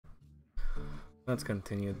Let's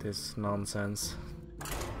continue this nonsense.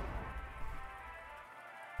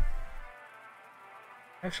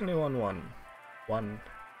 Actually, 1-1. 1.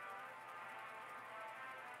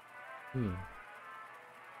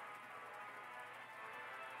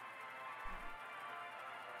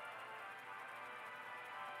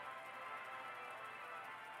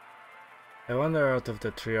 I wonder, out of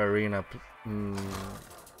the 3 arena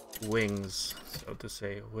wings, so to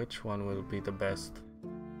say, which one will be the best?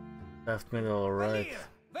 Left, middle, or right?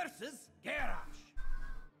 Versus Garage.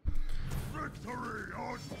 Victory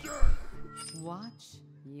or death! Watch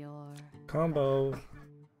your Combo.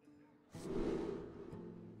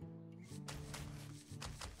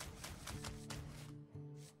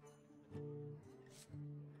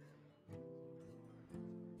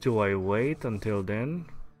 Do I wait until then?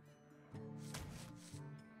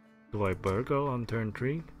 Do I burgle on turn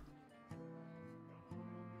 3?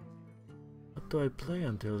 What do I play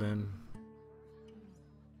until then?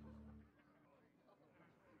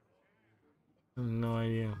 No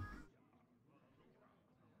idea.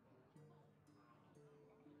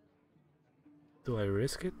 Do I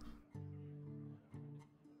risk it?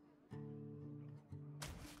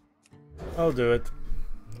 I'll do it.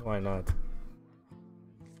 Why not?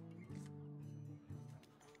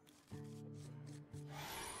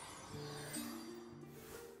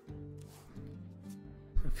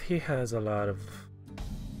 If he has a lot of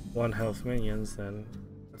 1 health minions, then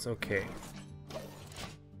that's okay.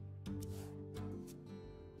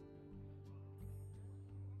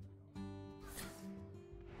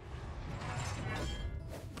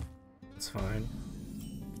 It's fine.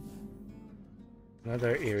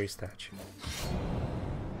 Another eerie statue.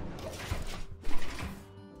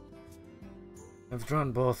 I've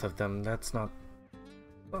drawn both of them. That's not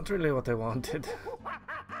really what I wanted.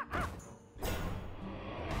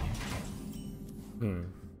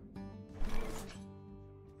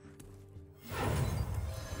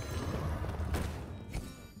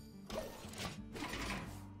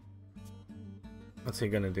 What's he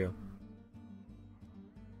gonna do?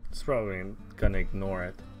 He's probably gonna ignore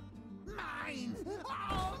it. Mine!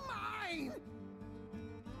 Oh, mine!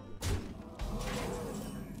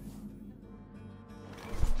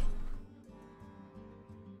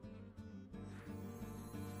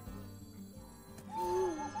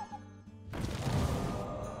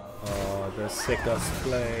 Oh, the sickest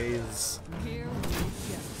plays. here we go.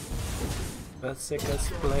 The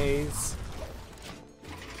sickest plays.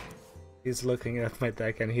 He's looking at my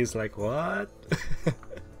deck and he's like, what?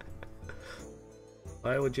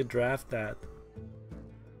 Why would you draft that?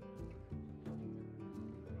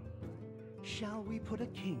 Shall we put a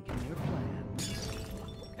kink in your plan?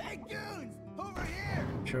 Hey, goons! Over here!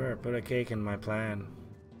 Sure, put a cake in my plan.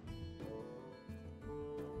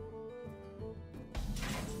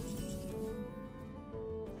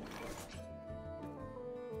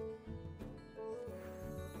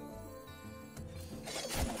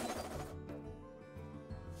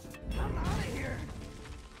 I'm out of here!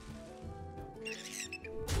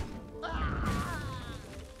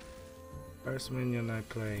 First minion I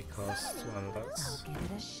play costs 1 bucks. I'll give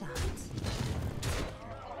it a shot.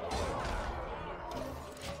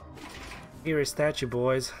 Eerie statue,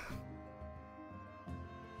 boys.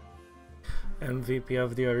 MVP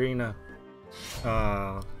of the arena.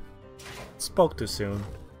 Spoke too soon.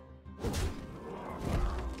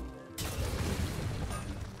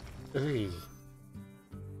 Ugh.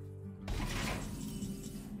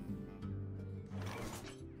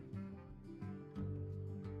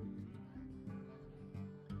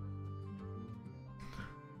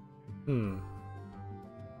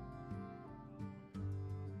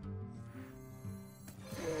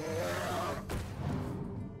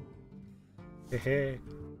 Hey,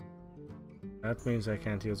 that means I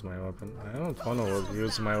can't use my weapon. I don't want to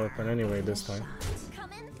use my weapon anyway this time.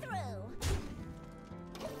 Coming through.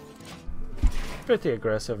 Pretty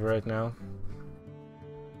aggressive right now.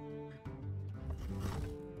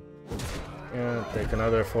 Yeah, take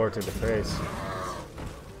another 4 to the face.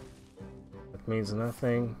 That means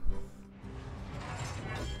nothing.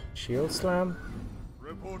 Shield slam?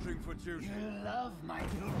 Reporting for duty. You love my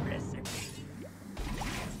new recipe.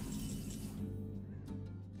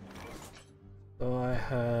 So I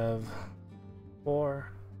have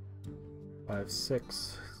 4, 5,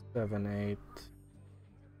 6, 7, 8,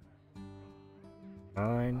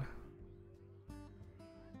 9.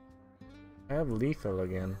 I have lethal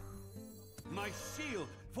again. My shield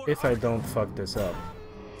for If I don't fuck this up.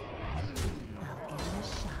 I'll give it a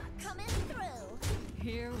shot. Coming through.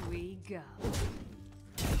 Here we go.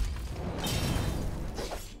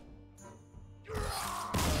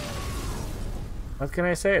 What can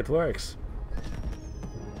I say? It works.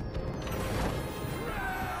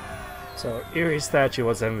 So, Eerie Statue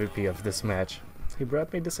was MVP of this match. He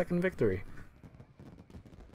brought me the second victory.